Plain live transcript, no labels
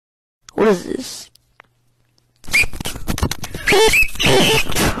What is this?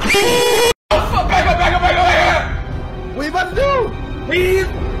 Back up! What you about to do? Leave!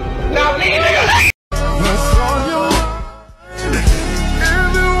 Now leave, nigga!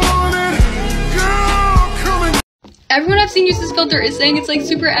 Everyone I've seen use this filter is saying it's like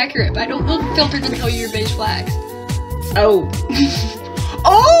super accurate, but I don't know if the filter can tell you your beige flags. Oh.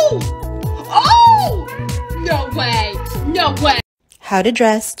 Oh! Oh! No way! No way! How to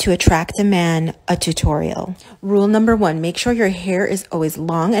dress to attract a man, a tutorial. Rule number 1, make sure your hair is always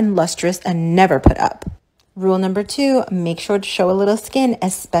long and lustrous and never put up. Rule number 2, make sure to show a little skin,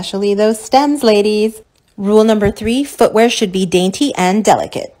 especially those stems, ladies. Rule number 3, footwear should be dainty and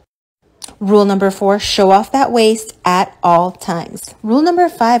delicate. Rule number 4, show off that waist at all times. Rule number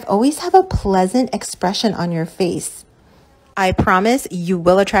 5, always have a pleasant expression on your face. I promise you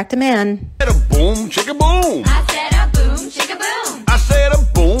will attract a man. I said a boom, chicka boom. I said a boom, chicka boom. I said a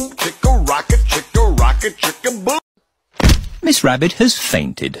boom, chicka rocket, chicka boom. Miss Rabbit has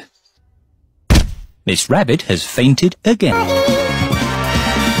fainted. Miss Rabbit has fainted again.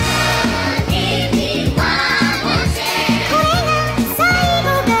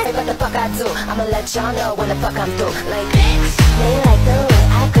 I'ma let y'all know when the fuck I'm through. Like, bitch, they like the way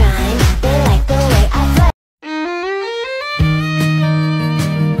I grind. They like the way I fly.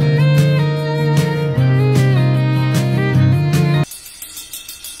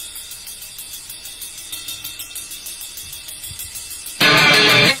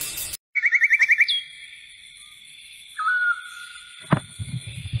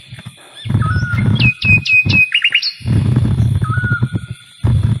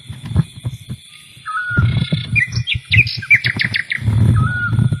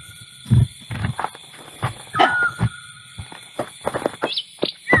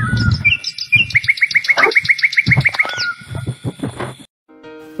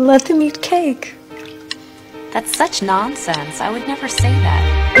 Let them eat cake. That's such nonsense. I would never say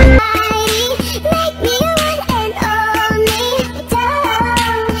that.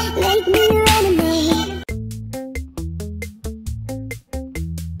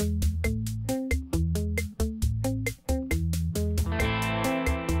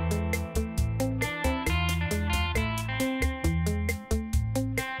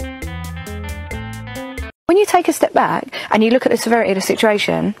 When you take a step back and you look at the severity of the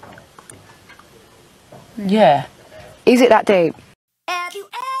situation, Yeah. is it that deep? Have you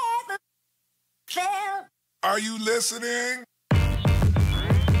ever felt? Are you listening?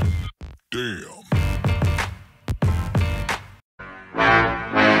 Damn.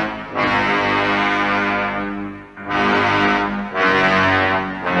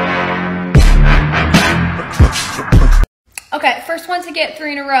 Okay, first one to get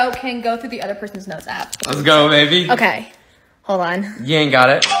 3 in a row can go through the other person's notes app. Let's go, baby. Okay, hold on. You ain't got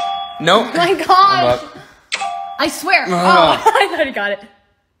it. Nope. Oh my I'm gosh! up. I swear. Oh, Ugh. I thought he got it.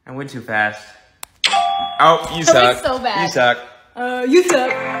 I went too fast. Oh, you That suck. was so bad. You suck. You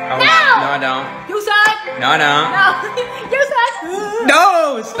suck. Oh, No! No, I don't. You suck! No, I don't. No! You suck!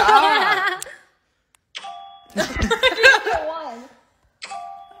 No, stop.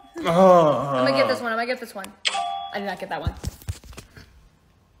 Oh. I'm gonna get this one. I'm gonna get this one. I did not get that one.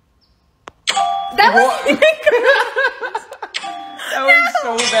 That was That was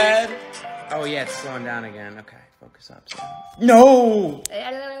so bad. Oh yeah, it's slowing down again. Okay, focus up. No.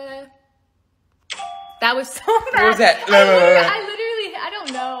 That was so bad. What was that? I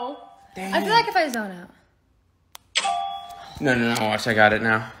don't know. Dang. I feel like if I zone out. No. Watch, I got it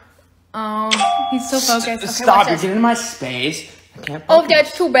now. Oh, he's so focused. Okay, Stop! watch You're this. getting in my space. I can't. Oh, focus.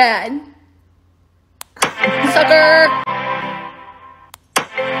 that's too bad. Sucker.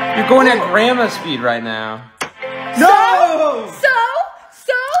 You're going at grandma speed right now. No! So,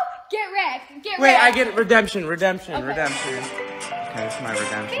 get wrecked. Get Wait, wrecked. I get redemption. Okay. Okay, this is my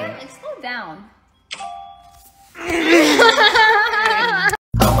redemption. Damn, slow down.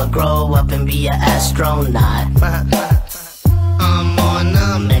 I'ma grow up and be an astronaut. I'm on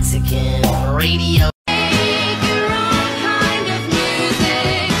a Mexican radio.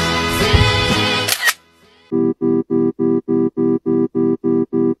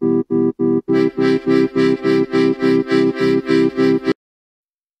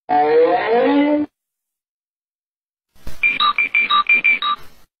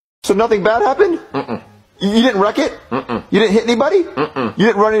 So nothing bad happened? You didn't wreck it? You didn't hit anybody? You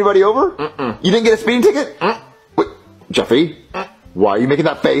didn't run anybody over? You didn't get a speeding ticket? Wait, Jeffy, why are you making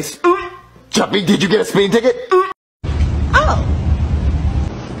that face? Jeffy, did you get a speeding ticket?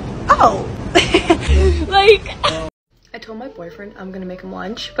 I told my boyfriend I'm gonna make him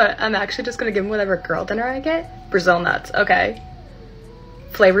lunch, but I'm actually just gonna give him whatever girl dinner I get. Brazil nuts, okay?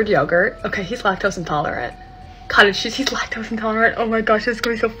 flavored yogurt. Okay, he's lactose intolerant. Cottage cheese, he's lactose intolerant. Oh my gosh, this is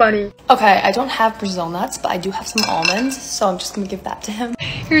gonna be so funny. Okay, I don't have Brazil nuts, but I do have some almonds, so I'm just gonna give that to him.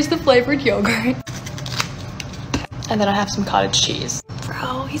 Here's the flavored yogurt. And then I have some cottage cheese.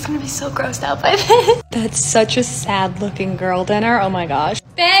 Bro, he's gonna be so grossed out by this. That's such a sad looking girl dinner, oh my gosh.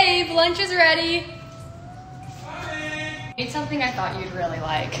 Babe, lunch is ready. Hi. Made something I thought you'd really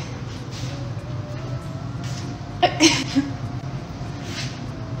like.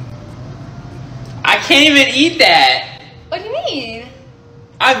 I can't even eat that. What do you mean?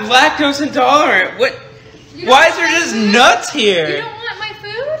 I'm lactose intolerant. What? Why is there just nuts here? You don't want my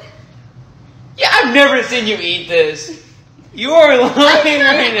food? Yeah, I've never seen you eat this. You are lying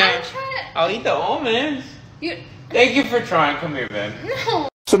right now. I'll eat the almonds. Thank you for trying. Come here, babe. No.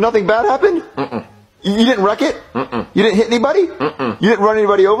 So nothing bad happened? You didn't wreck it? You didn't hit anybody? You didn't run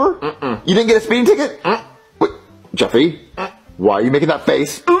anybody over? You didn't get a speeding ticket? Wait, Jeffy, why are you making that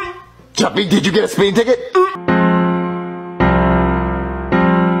face? Jeffy, did you get a speeding ticket?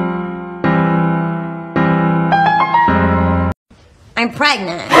 I'm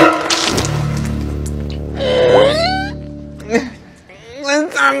pregnant.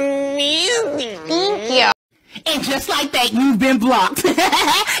 That's amazing. Thank you. And just like that, you've been blocked.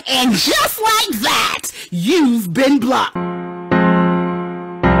 And just like that, you've been blocked.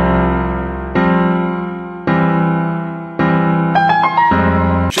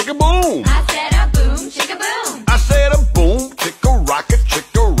 Chicka boom. I said a boom, chicka boom. I said a boom, chicka rocket,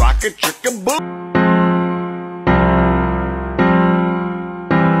 chicka boom.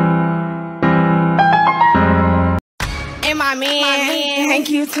 And my man, thank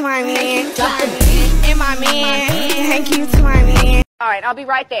you to my man. And my man, thank you to my man. All right, I'll be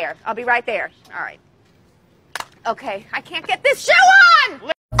right there. I'll be right there. All right. Okay, I can't get this show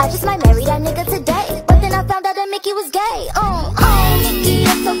on! I just might marry that nigga today, but then I found out that Mickey was gay. Mickey,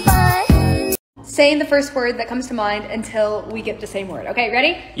 that's so fun. Saying the first word that comes to mind until we get the same word. Okay,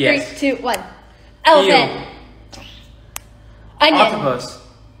 ready? Yes. 3, 2, 1. Elephant. Eel. Onion. Octopus.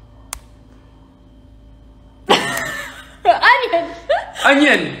 Onion.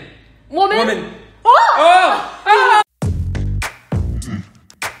 Onion. Woman. Oh! Oh!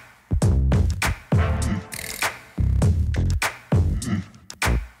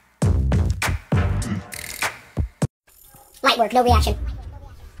 Light work, no reaction.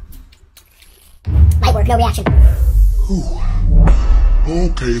 Light work, no reaction. Ooh.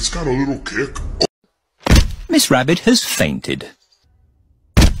 Okay, it's got a little kick. Miss Rabbit has fainted.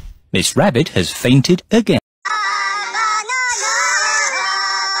 Miss Rabbit has fainted again.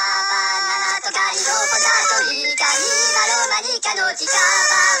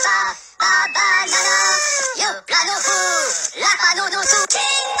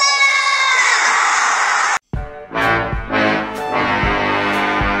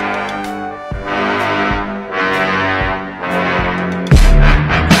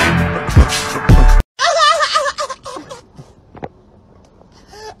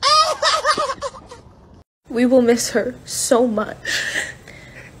 We will miss her so much.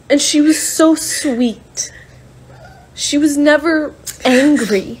 And she was so sweet. She was never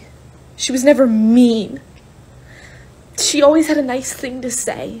angry. She was never mean. She always had a nice thing to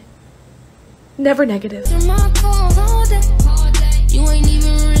say. Never negative. You ain't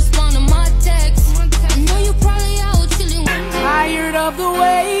even respond to my text. I know you probably out chilling. Tired of the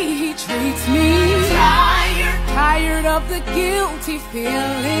way he treats me. Tired of the guilty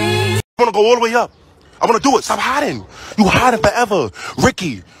feeling. I wanna go all the way up. I wanna do it. Stop hiding. You hiding forever.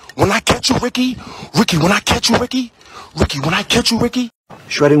 Ricky, when I catch you, Ricky. Ricky, when I catch you, Ricky. Ricky, when I catch you, Ricky.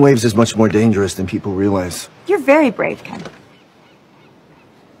 Shredding waves is much more dangerous than people realize. You're very brave, Ken.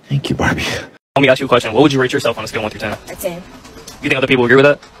 Thank you, Barbie. Let me ask you a question. What would you rate yourself on a scale of 1 through 10? A 10. You think other people agree with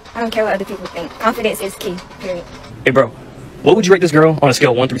that? I don't care what other people think. Confidence is key, period. Hey, bro. What would you rate this girl on a scale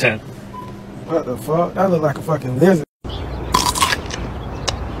of 1 through 10? What the fuck? That look like a fucking lizard.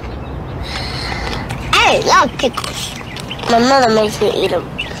 I love pickles. My mother makes me eat them.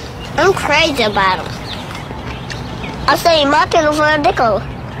 I'm crazy about them. I'll sell you my pickle for a nickel.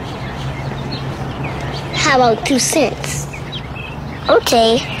 How about 2 cents?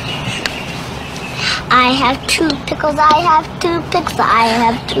 Okay. I have 2 pickles. I have 2 pickles. I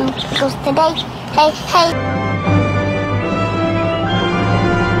have 2 pickles today. Hey, hey.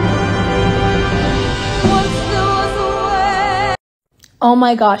 Oh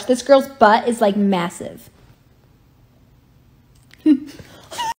my gosh, this girl's butt is like massive.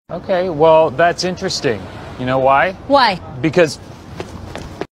 Okay, well, that's interesting. You know why? Why? Because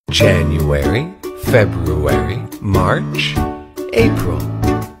January, February, March, April,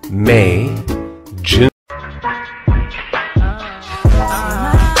 May, June.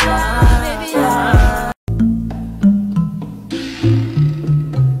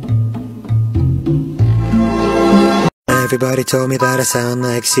 Everybody told me that I sound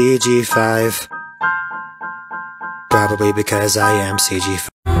like CG5. Probably because I am CG5.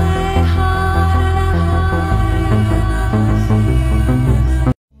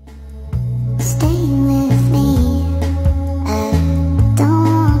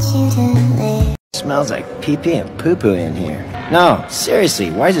 Smells like pee-pee and poo-poo in here. No,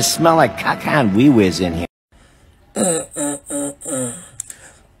 seriously, why does it smell like caca and wee-whiz in here?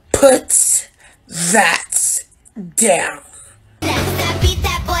 Put that down. Beat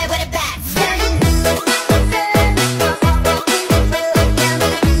that boy with a bat.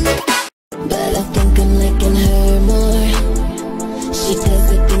 But I think I'm liking her more. She does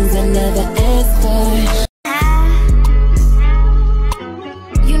the things I never asked for.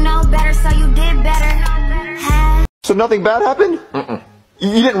 You know better, so you did better. So nothing bad happened?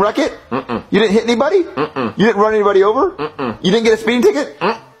 You didn't wreck it? You didn't hit anybody? You didn't run anybody over? You didn't get a speeding ticket?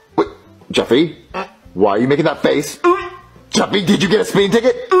 Wait, Jeffy, why are you making that face? Jeffy, did you get a speeding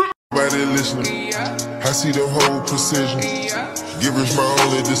ticket? Everybody listening, I see the whole precision. Givers my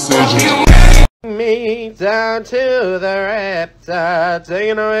only decision. Me down to the rapside,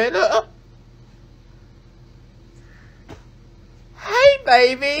 taking away the. Hey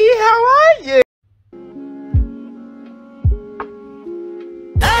baby, how are you?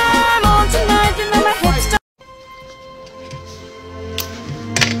 I'm on tonight, you know my hips don't.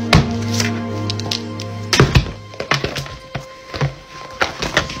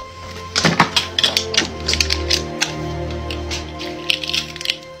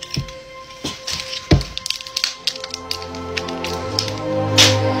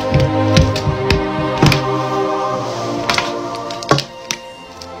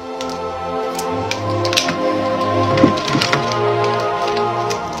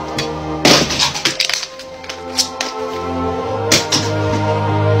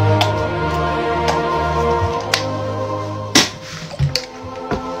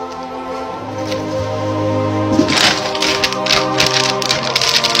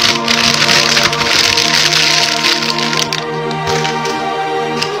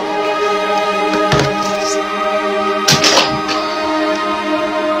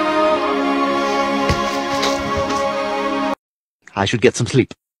 I should get some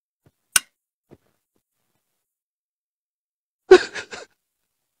sleep.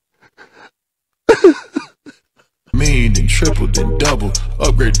 Mean, then triple, then double.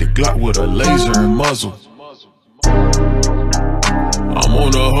 Upgrade the Glock with a laser and muzzle. I'm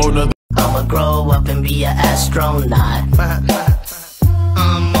on a whole nother. I'ma grow up and be an astronaut.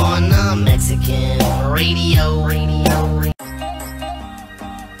 I'm on a Mexican radio.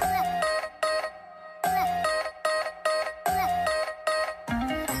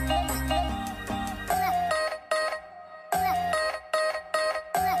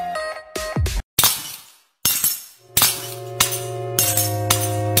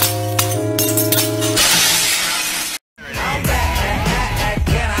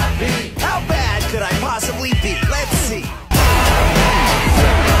 How bad could I possibly be? Let's see.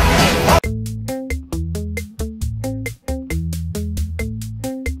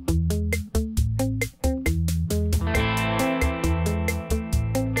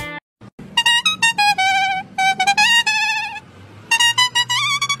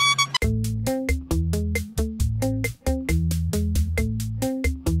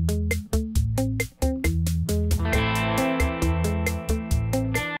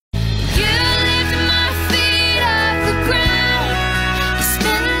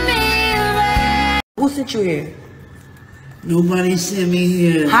 Who sent you here? Nobody sent me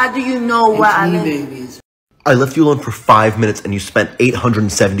here. How do you know where I live? Babies. I left you alone for 5 minutes and you spent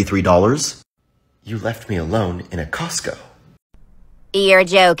 $873? You left me alone in a Costco. You're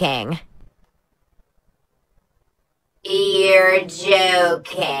joking. You're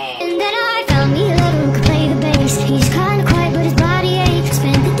joking. And then I found me a lover who could play the bass. He's kinda quiet, but his body aches.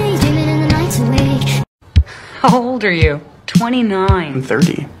 Spend the days dreaming and the nights awake. How old are you? 29. I'm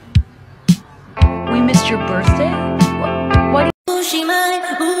 30. We missed your birthday? What? Ooh, she mine.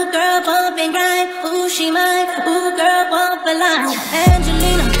 Ooh, girl, bump and grind. Ooh, she mine. Ooh, girl, bump a line.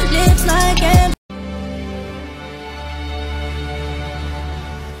 Angelina, lips like Angelina.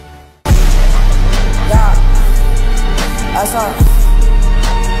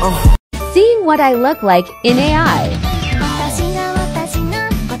 Seeing what I look like in AI.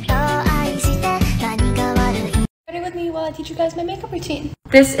 Ready with me while I teach you guys my makeup routine.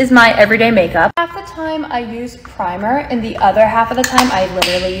 This is my everyday makeup. Half the time I use primer and the other half of the time I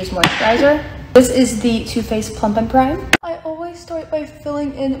literally use moisturizer. This is the Too Faced Plump and Prime. I always start by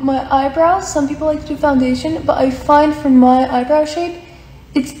filling in my eyebrows. Some people like to do foundation, but I find for my eyebrow shape,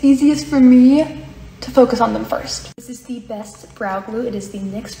 it's easiest for me to focus on them first. This is the best brow glue. It is the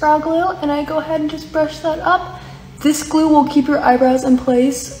NYX brow glue, and I go ahead and just brush that up. This glue will keep your eyebrows in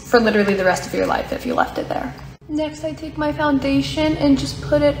place for literally the rest of your life if you left it there. Next, I take my foundation and just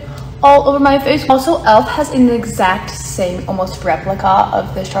put it all over my face. Also, e.l.f. has an exact same, almost replica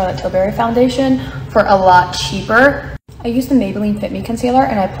of the Charlotte Tilbury foundation for a lot cheaper. I use the Maybelline Fit Me concealer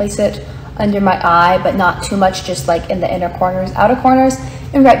and I place it under my eye, but not too much, just like in the inner corners, outer corners,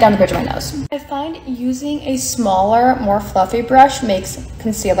 and right down the bridge of my nose. I find using a smaller, more fluffy brush makes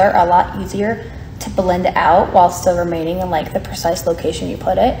concealer a lot easier to blend out while still remaining in like the precise location you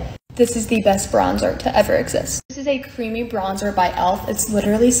put it. This is the best bronzer to ever exist. This is a creamy bronzer by e.l.f. It's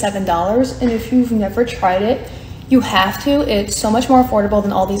literally $7, and if you've never tried it, you have to. It's so much more affordable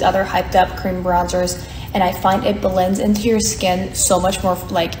than all these other hyped up cream bronzers, and I find it blends into your skin so much more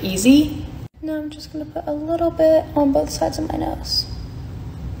like easy. Now I'm just gonna put a little bit on both sides of my nose.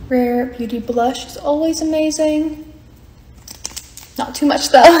 Rare Beauty blush is always amazing. Not too much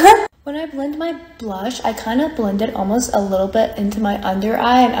though. When I blend my blush, I kind of blend it almost a little bit into my under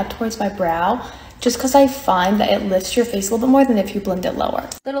eye and up towards my brow, just because I find that it lifts your face a little bit more than if you blend it lower.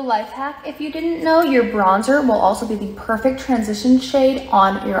 Little life hack, if you didn't know, your bronzer will also be the perfect transition shade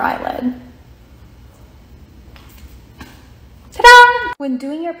on your eyelid. Ta-da! When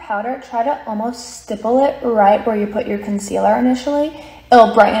doing your powder, try to almost stipple it right where you put your concealer initially.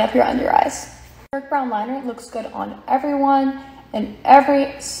 It'll brighten up your under eyes. Dark brown liner looks good on everyone in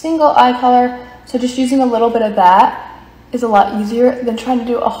every single eye color, so just using a little bit of that is a lot easier than trying to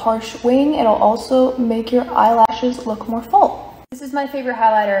do a harsh wing. It'll also make your eyelashes look more full. This is my favorite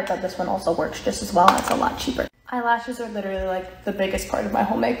highlighter, but this one also works just as well and it's a lot cheaper. Eyelashes are literally like the biggest part of my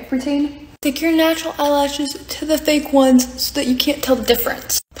whole makeup routine. Stick your natural eyelashes to the fake ones so that you can't tell the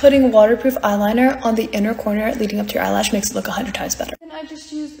difference. Putting waterproof eyeliner on the inner corner leading up to your eyelash makes it look 100 times better. Then I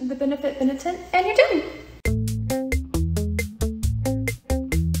just use the Benefit Benetint and you're done.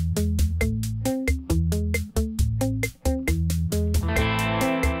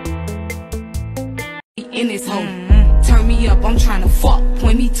 In this hole, turn me up, I'm trying to fuck.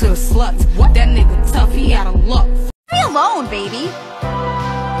 Point me to a slut. What that nigga tough, he out of luck. Leave me alone, baby.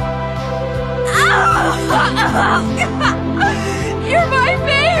 You're my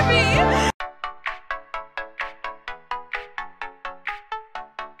baby.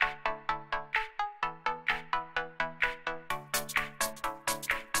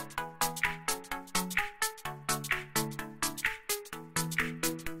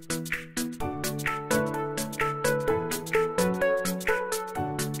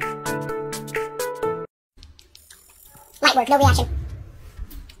 Light work, no reaction.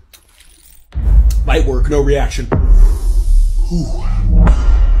 Light work, no reaction. Ooh.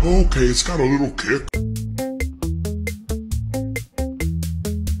 Okay, it's got a little kick.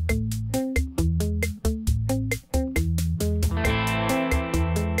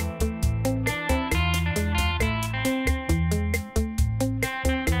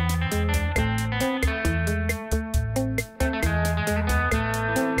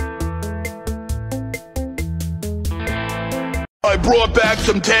 I brought back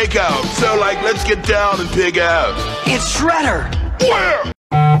some takeout, so like, let's get down and pig out. It's Shredder! Where?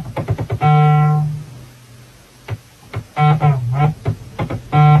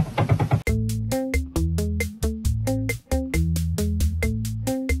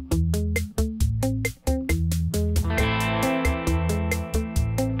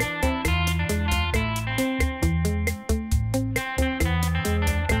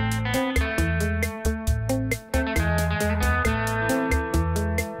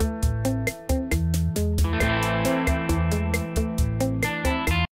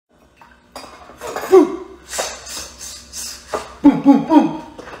 Boom, boom, boom,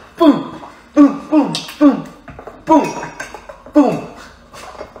 boom, boom, boom, boom, boom, boom.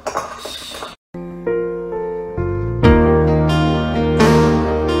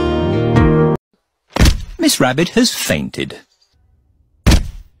 Miss Rabbit has fainted.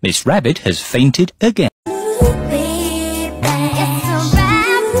 Miss Rabbit has fainted again.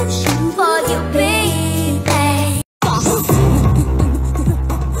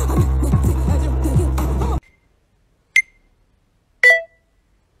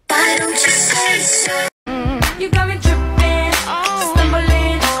 You got me tripping,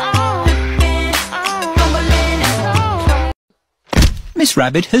 stumbling, flipping, fumbling. Miss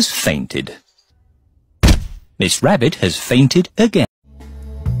Rabbit has fainted. Miss Rabbit has fainted again.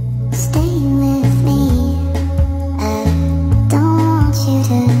 Stay with me. I don't want you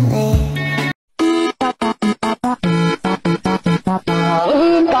to leave.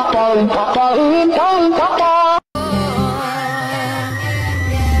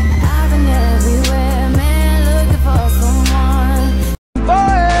 I've been everywhere.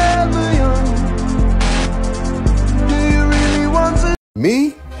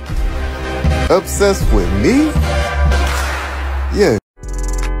 Me? Obsessed with me? Yeah.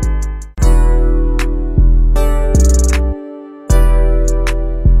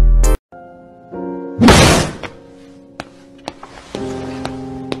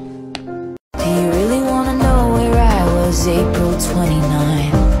 Do you really wanna know where I was April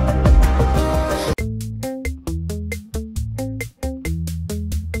 29?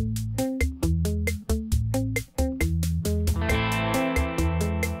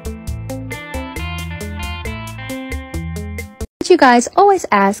 You guys always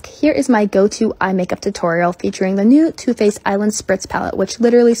ask, here is my go-to eye makeup tutorial featuring the new Too Faced Island Spritz palette, which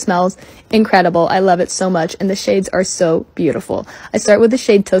literally smells incredible. I love it so much, and the shades are so beautiful. I start with the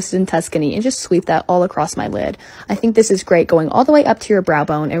shade Toasted in Tuscany and just sweep that all across my lid. I think this is great going all the way up to your brow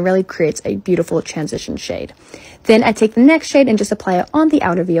bone and really creates a beautiful transition shade. Then I take the next shade and just apply it on the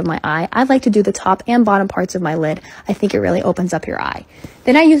outer V of my eye. I like to do the top and bottom parts of my lid. I think it really opens up your eye.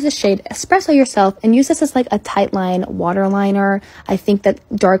 Then I use the shade Espresso Yourself and use this as like a tight line waterliner. I think that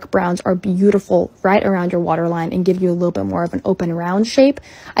dark browns are beautiful right around your waterline and give you a little bit more of an open round shape.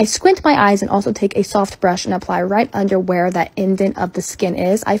 I squint my eyes and also take a soft brush and apply right under where that indent of the skin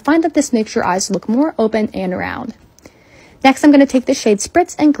is. I find that this makes your eyes look more open and round. Next, I'm going to take the shade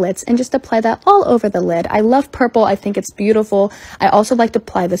Spritz and Glitz and just apply that all over the lid. I love purple. I think it's beautiful. I also like to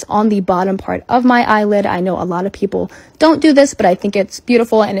apply this on the bottom part of my eyelid. I know a lot of people don't do this, but I think it's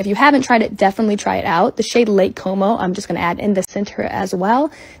beautiful. And if you haven't tried it, definitely try it out. The shade Late Como, I'm just going to add in the center as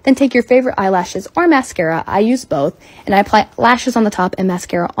well. Then take your favorite eyelashes or mascara. I use both. And I apply lashes on the top and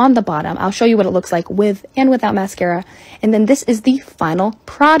mascara on the bottom. I'll show you what it looks like with and without mascara. And then this is the final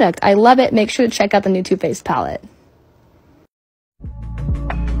product. I love it. Make sure to check out the new Too Faced palette.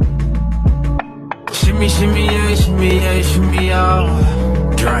 Shimmy, shimmy, yeah, shimmy, yeah, shimmy,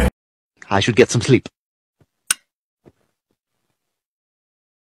 yeah. Dry. I should get some sleep.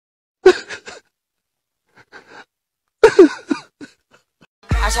 I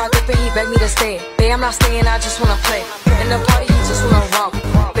tried to pay, he begged me to stay. Babe, I'm not staying, I just wanna play. In the party, you just wanna romp.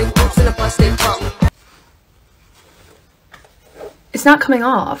 Big boots in the bus, they pump. It's not coming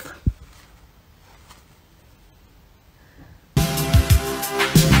off.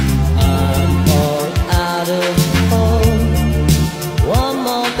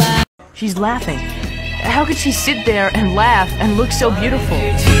 She's laughing. How could she sit there and laugh and look so beautiful?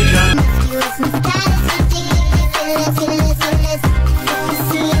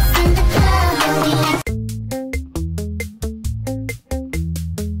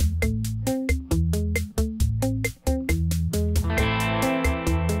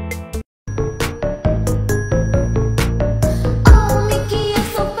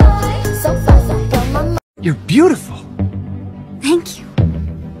 You're beautiful. Thank you.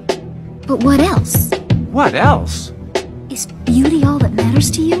 But what else? What else? Is beauty all that matters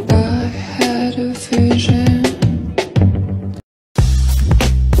to you? I had a vision.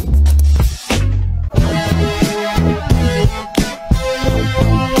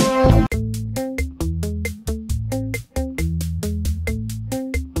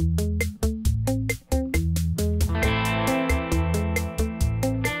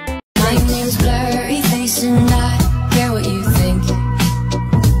 My name's Blurry Face and I care what you think.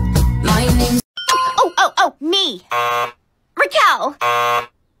 My name's Oh, me. Raquel.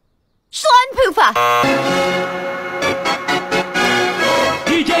 Schlun Poopa.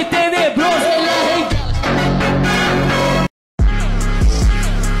 DJ TV, bro.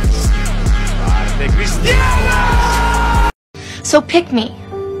 So pick me.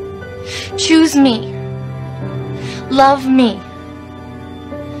 Choose me. Love me.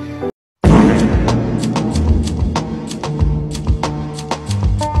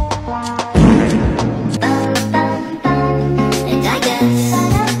 And I guess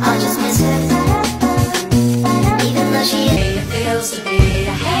I'll just miss her. Even though she feels to be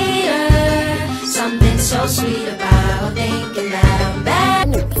a hater. Something so sweet about thinking that I'm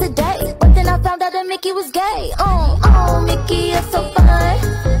bad. today, but then I found out that Mickey was gay. Oh, Mickey, you're so fun.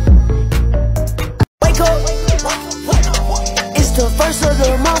 Wake up. It's the first of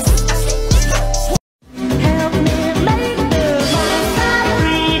the month.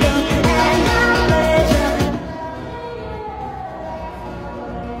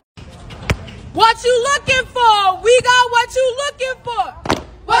 What you looking for? We got what you looking for.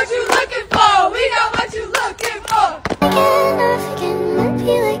 What you looking for? We got what you looking for. Again, I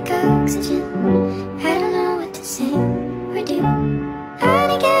feel like oxygen. I don't know what to say or do.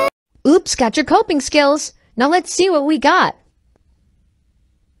 And again. Oops, got your coping skills. Now let's see what we got.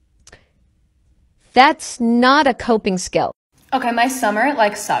 That's not a coping skill. Okay, my summer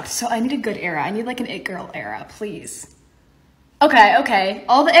sucked, so I need a good era. I need like an it girl era, please. Okay.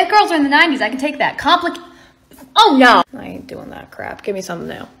 All the it girls are in the 90s. I can take that. Oh no! I ain't doing that crap. Give me something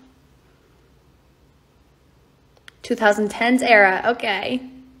new. 2010s era. Okay.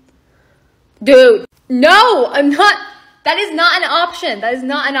 Dude. No! I'm not. That is not an option. That is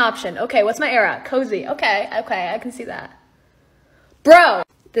not an option. Okay, what's my era? Cozy. Okay, I can see that. Bro!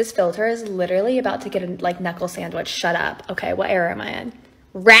 This filter is literally about to get a, like, knuckle sandwich. Shut up. Okay, what era am I in?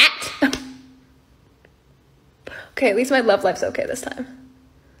 Rat! Okay, at least my love life's okay this time.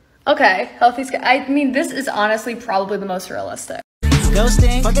 Okay, healthy skin. I mean, this is honestly probably the most realistic.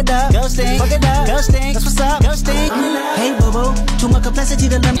 Ghosting, fuck it up, ghosting, fuck it up, ghosting, that's what's up, ghosting. Hey boo boo, too much complexity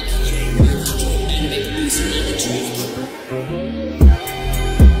to let me.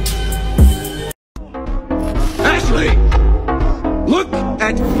 Ashley! Look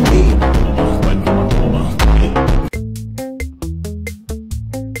at me!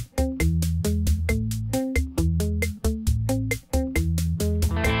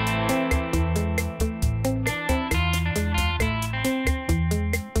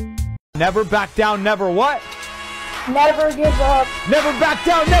 Never back down, never what? Never give up. Never back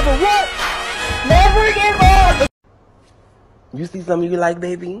down, never what? Never give up. You see something you like,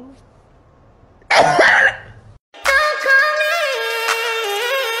 baby?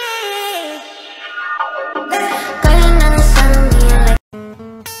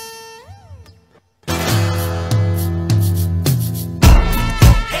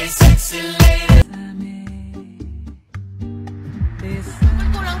 Hey, sexy lady.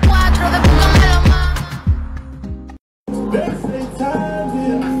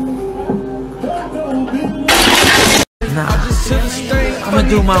 Nah, I'm gonna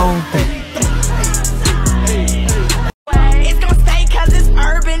do my own thing. It's gonna stay cause it's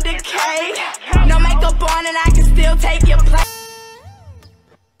urban decay. No makeup on and I can still take your place.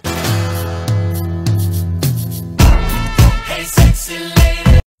 Hey, sexy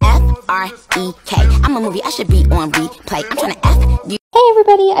lady. F-R-E-K. I'm a movie, I should be on replay. I'm trying to F you. Hey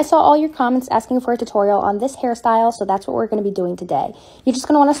everybody, I saw all your comments asking for a tutorial on this hairstyle, so that's what we're going to be doing today. You're just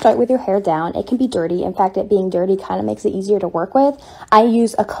going to want to start with your hair down. It can be dirty. In fact, it being dirty kind of makes it easier to work with. I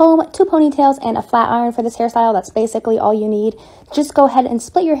use a comb, 2 ponytails, and a flat iron for this hairstyle. That's basically all you need. Just go ahead and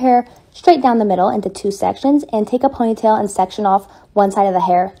split your hair straight down the middle into 2 sections and take a ponytail and section off one side of the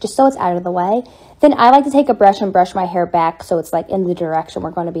hair just so it's out of the way. Then I like to take a brush and brush my hair back so it's like in the direction we're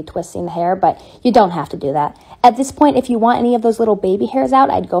going to be twisting the hair, but you don't have to do that. At this point, if you want any of those little baby hairs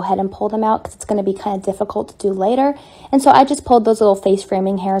out, I'd go ahead and pull them out because it's going to be kind of difficult to do later. And so I just pulled those little face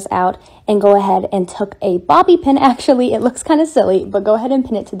framing hairs out and go ahead and took a bobby pin. Actually, it looks kind of silly, but go ahead and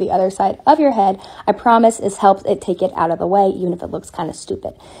pin it to the other side of your head. I promise this helps it take it out of the way, even if it looks kind of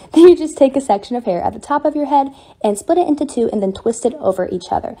stupid. Then you just take a section of hair at the top of your head and split it into 2 and then twist it over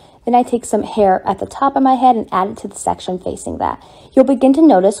each other. Then I take some hair at the top of my head and add it to the section facing that. You'll begin to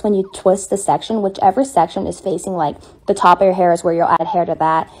notice when you twist the section, whichever section is facing, like the top of your hair is where you'll add hair to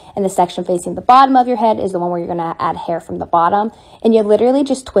that, and the section facing the bottom of your head is the one where you're going to add hair from the bottom, and you literally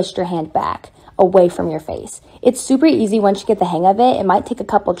just twist your hand back away from your face. It's super easy once you get the hang of it. It might take a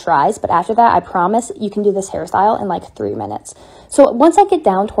couple tries, but after that, I promise you can do this hairstyle in like 3 minutes. So once I get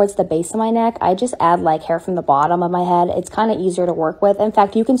down towards the base of my neck, I just add like hair from the bottom of my head. It's kind of easier to work with. In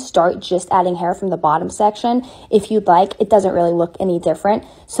fact, you can start just adding hair from the bottom section if you'd like. It doesn't really look any different.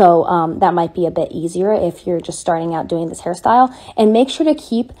 So that might be a bit easier if you're just starting out doing this hairstyle. And make sure to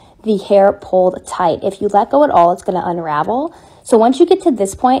keep the hair pulled tight. If you let go at all, it's going to unravel. So once you get to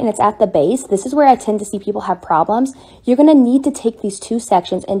this point and it's at the base, this is where I tend to see people have problems. You're going to need to take these 2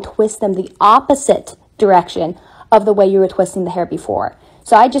 sections and twist them the opposite direction of the way you were twisting the hair before.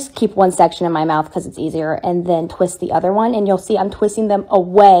 So I just keep one section in my mouth because it's easier and then twist the other one. And you'll see I'm twisting them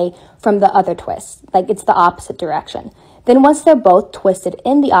away from the other twist. Like it's the opposite direction. Then once they're both twisted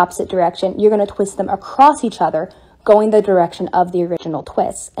in the opposite direction, you're going to twist them across each other, going the direction of the original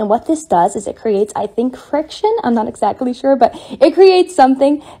twist. And what this does is it creates, I think, friction. I'm not exactly sure, but it creates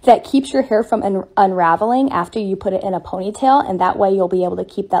something that keeps your hair from unraveling after you put it in a ponytail. And that way you'll be able to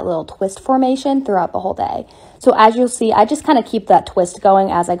keep that little twist formation throughout the whole day. So as you'll see, I just kind of keep that twist going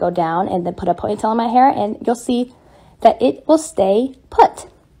as I go down and then put a ponytail in my hair, and you'll see that it will stay put.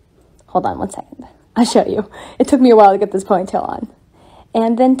 Hold on one second. I'll show you. It took me a while to get this ponytail on.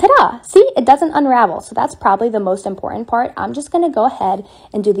 And then ta-da! See, it doesn't unravel. So that's probably the most important part. I'm just going to go ahead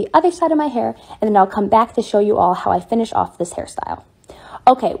and do the other side of my hair, and then I'll come back to show you all how I finish off this hairstyle.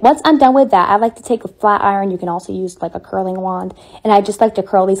 Okay, once I'm done with that, I like to take a flat iron. You can also use like a curling wand. And I just like to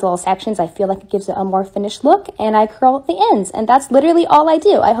curl these little sections. I feel like it gives it a more finished look, and I curl the ends. And that's literally all I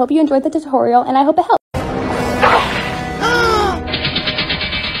do. I hope you enjoyed the tutorial, and I hope it helped.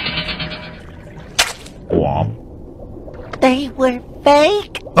 They were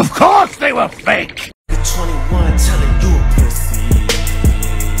fake? Of course they were fake! 21 telling you a pussy.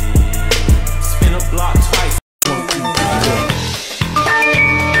 Spin a block twice.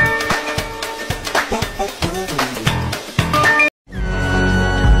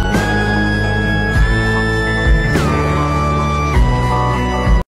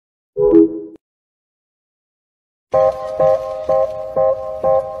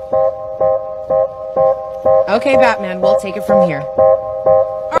 Okay, Batman, we'll take it from here.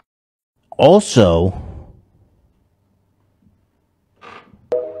 Also,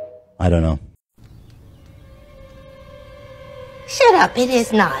 I don't know. Shut up, it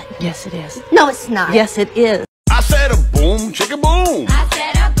is not. Yes, it is. No, it's not. Yes, it is. I said a boom, chicka boom. I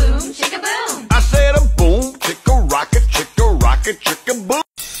said a boom, chicka boom. I said a boom, chicka rocket, chicka boom.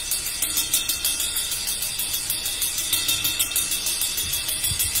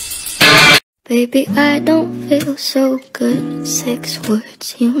 Baby, I don't feel so good. 6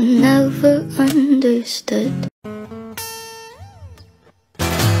 words you never understood.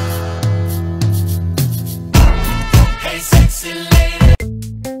 Hey, sexy lady.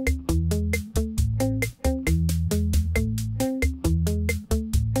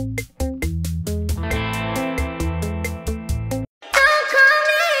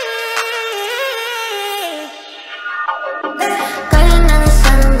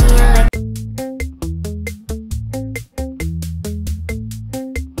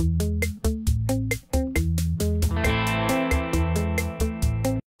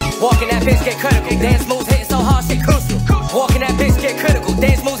 Walking that bitch get critical, dance moves hitting so hard shit crucial. Walking that bitch get critical,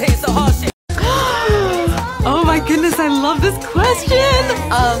 dance moves hitting so hard shit. Oh my goodness, I love this question.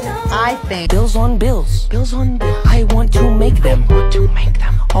 I think Bills on bills, bills on bills. I want to make them,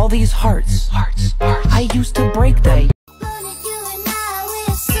 all these hearts, I used to break them.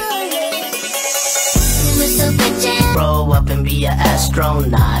 Grow up and be an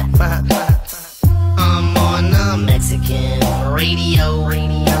astronaut. I'm on a Mexican radio.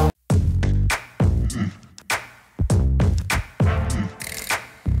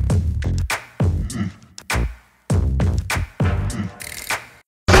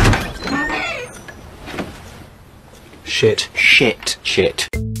 Shit.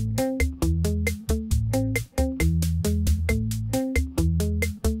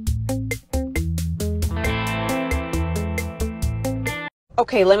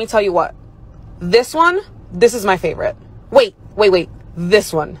 Okay, let me tell you what. This is my favorite. Wait.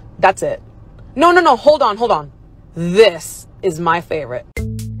 This one. That's it. No, hold on. This is my favorite.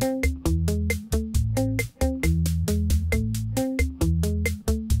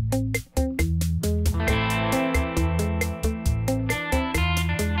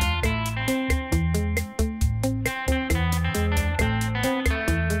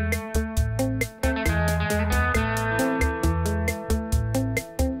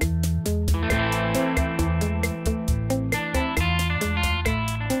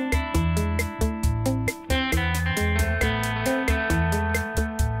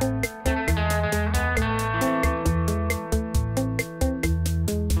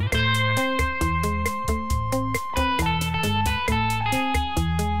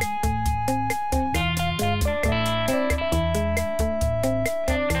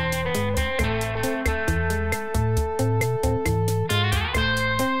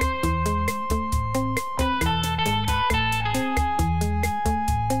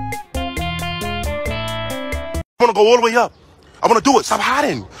 I wanna go all the way up. I wanna do it. Stop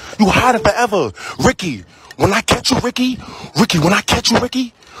hiding. You hiding forever. Ricky, when I catch you, Ricky, when I catch you,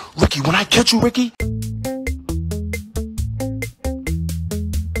 Ricky, when I catch you, Ricky.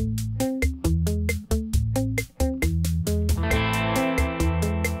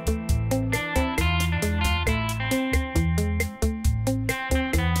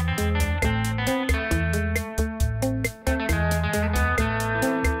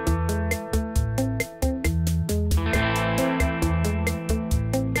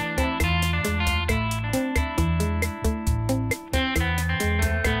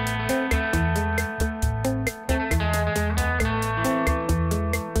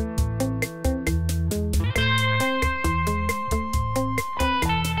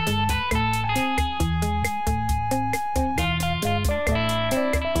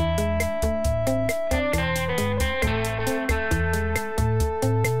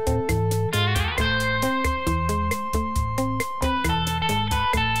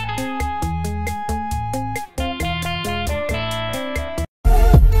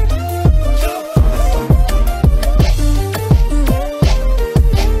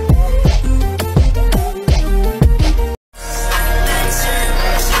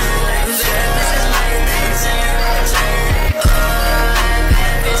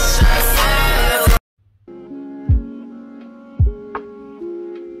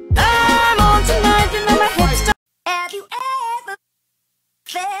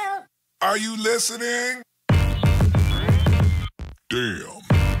 listening? Damn.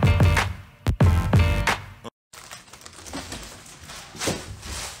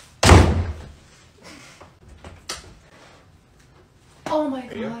 Oh my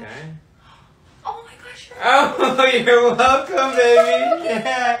god. Are you okay? Oh my gosh. Oh, you're welcome, baby.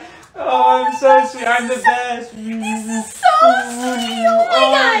 Yeah. Oh, I'm so sweet. I'm the best. This is so sweet.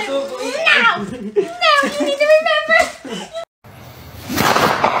 Oh my god. I'm so sweet. Now you need to remember.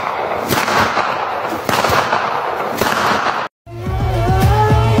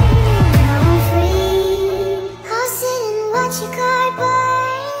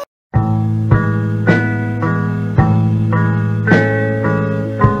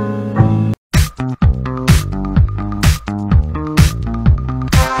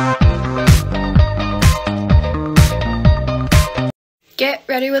 Get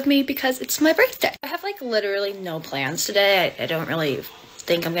ready with me because it's my birthday. I have like literally no plans today. I don't really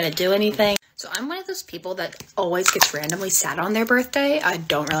think I'm gonna do anything. So I'm one of those people that always gets randomly sad on their birthday. I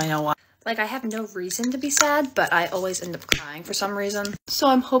don't really know why. Like I have no reason to be sad, but I always end up crying for some reason. So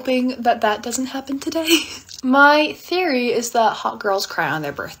I'm hoping that that doesn't happen today. My theory is that hot girls cry on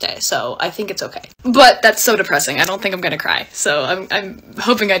their birthday, so I think it's okay. But that's so depressing. I don't think I'm gonna cry. So I'm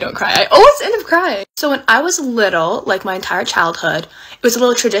hoping I don't cry. I always end up crying. So when I was little, like my entire childhood, it was a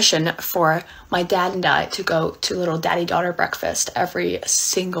little tradition for my dad and I to go to little daddy-daughter breakfast every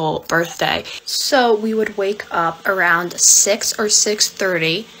single birthday. So we would wake up around 6 or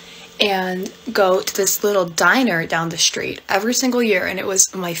 6:30 and go to this little diner down the street every single year, and it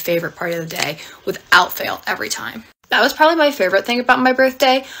was my favorite part of the day without fail every time. That was probably my favorite thing about my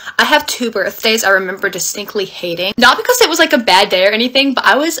birthday. I have 2 birthdays I remember distinctly hating. Not because it was like a bad day or anything, but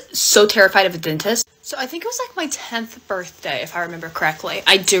I was so terrified of a dentist. So I think it was like my 10th birthday, if I remember correctly.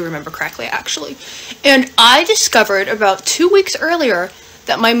 I do remember correctly, actually. And I discovered about 2 weeks earlier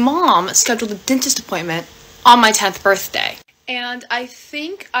that my mom scheduled a dentist appointment on my 10th birthday. And I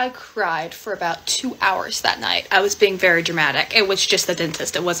think I cried for about 2 hours that night. I was being very dramatic. It was just the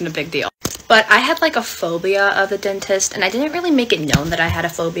dentist. It wasn't a big deal. But I had like a phobia of the dentist, and I didn't really make it known that I had a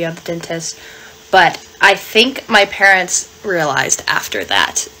phobia of the dentist. But I think my parents realized after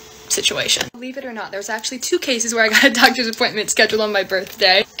that situation. Believe it or not, there's actually 2 cases where I got a doctor's appointment scheduled on my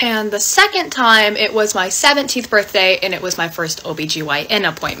birthday. And the second time, it was my 17th birthday, and it was my first OBGYN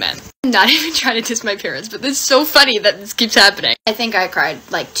appointment. I'm not even trying to diss my parents, but this is so funny that this keeps happening. I think I cried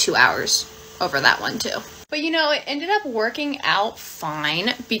like 2 hours over that one too. But you know, it ended up working out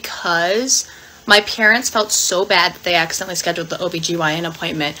fine because my parents felt so bad that they accidentally scheduled the OBGYN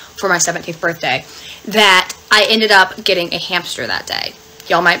appointment for my 17th birthday that I ended up getting a hamster that day.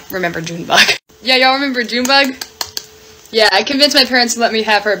 Y'all might remember Junebug. Yeah, y'all remember Junebug? Yeah, I convinced my parents to let me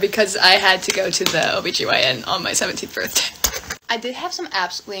have her because I had to go to the OBGYN on my 17th birthday. I did have some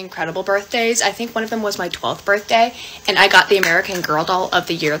absolutely incredible birthdays. I think one of them was my 12th birthday, and I got the American Girl Doll of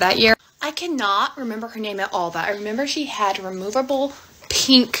the Year that year. I cannot remember her name at all, but I remember she had removable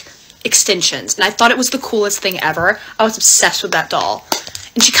pink extensions, and I thought it was the coolest thing ever. I was obsessed with that doll.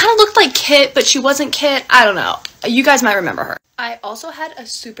 And she kind of looked like Kit, but she wasn't Kit. I don't know. You guys might remember her. I also had a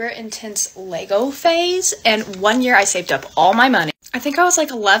super intense Lego phase, and one year I saved up all my money. I think I was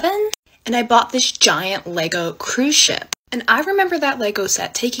like 11, and I bought this giant Lego cruise ship. And I remember that Lego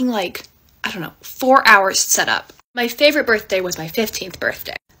set taking like, I don't know, 4 hours to set up. My favorite birthday was my 15th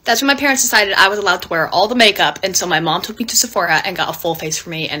birthday. That's when my parents decided I was allowed to wear all the makeup, and so my mom took me to Sephora and got a full face for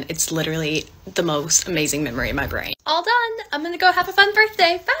me, and it's literally the most amazing memory in my brain. All done. I'm gonna go have a fun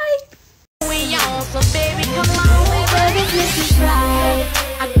birthday. Bye! We on, so baby, come on, baby, kiss me right.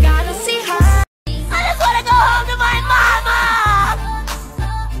 I gotta see her. I just wanna go home to my mama.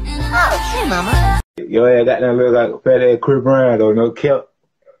 Oh, hey, mama. Your ass got that look like a fat ass Chris Brown though, no cap.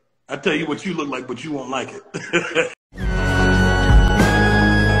 I tell you what you look like, but you won't like it.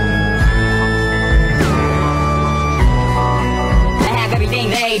 Everything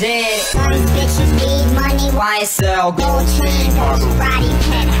they did. Those bitches need money. YSL, gold chain, Maserati,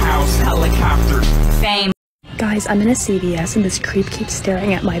 penthouse, helicopter, fame. Guys, I'm in a CVS and this creep keeps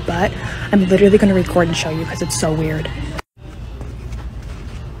staring at my butt. I'm literally gonna record and show you because it's so weird.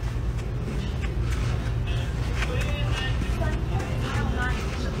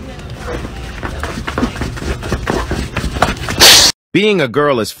 Being a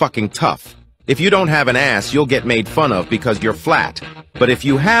girl is fucking tough. If you don't have an ass, you'll get made fun of because you're flat. But if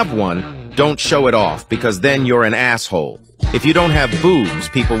you have one, don't show it off because then you're an asshole. If you don't have boobs,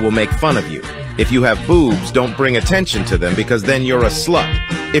 people will make fun of you. If you have boobs, don't bring attention to them because then you're a slut.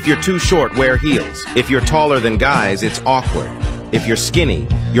 If you're too short, wear heels. If you're taller than guys, it's awkward. If you're skinny,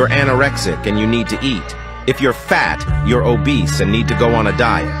 you're anorexic and you need to eat. If you're fat, you're obese and need to go on a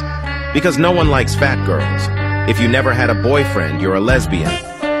diet. Because no one likes fat girls. If you never had a boyfriend, you're a lesbian.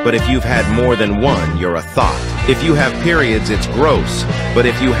 But if you've had more than one, you're a thought. If you have periods, it's gross. But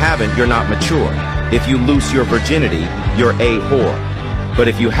if you haven't, you're not mature. If you lose your virginity, you're a whore. But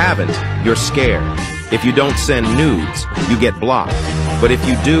if you haven't, you're scared. If you don't send nudes, you get blocked. But if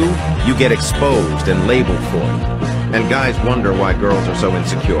you do, you get exposed and labeled for it. And guys wonder why girls are so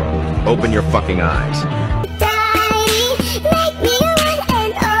insecure. Open your fucking eyes.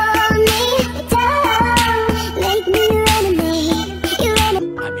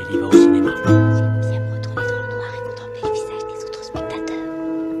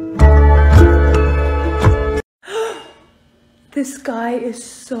 This guy is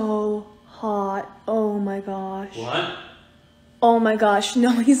so hot. Oh my gosh. What? Oh my gosh.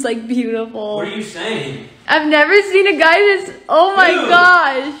 No, he's like beautiful. What are you saying? I've never seen a guy this. Oh my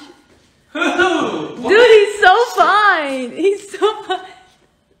gosh. Who? Dude, he's so fine. He's so fine.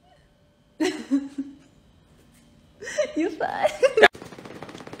 You're fine.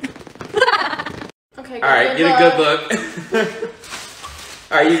 Okay, alright, get a good look.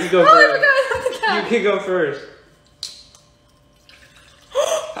 Alright, you can go first. I forgot. You can go first.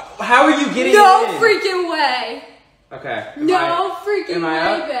 How are you getting No in? freaking way. Okay. No freaking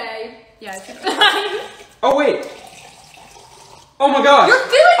way, up? babe. Yeah, oh, wait. Oh my gosh. You're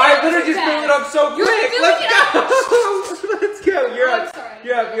filling it I up literally too just filled it fast. up so You're quick. filling Let's it go. up. Let's go. You're Oh, up. I'm sorry.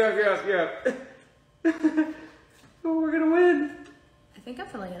 You're up. Oh, we're gonna win. I think I'm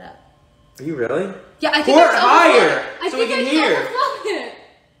filling it up. Are you really? Yeah, I think Pour it's higher I so think we can I hear. overflowed it.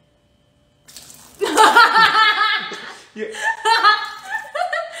 Yeah.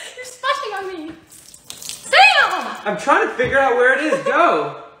 You're splashing on me. Sam! I'm trying to figure out where it is.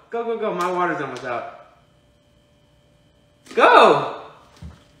 Go. Go. My water's almost out. Go.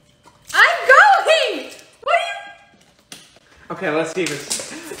 I'm going! What are you... Okay, let's see if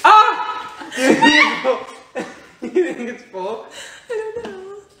it's... Ah! You think it's full? I don't know.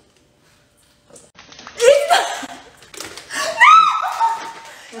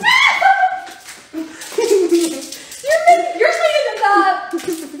 You're swinging it up.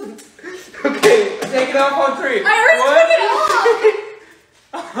 Okay, take it off on 3. I already took it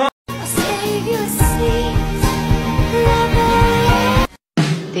off.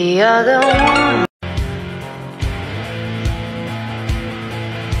 The other one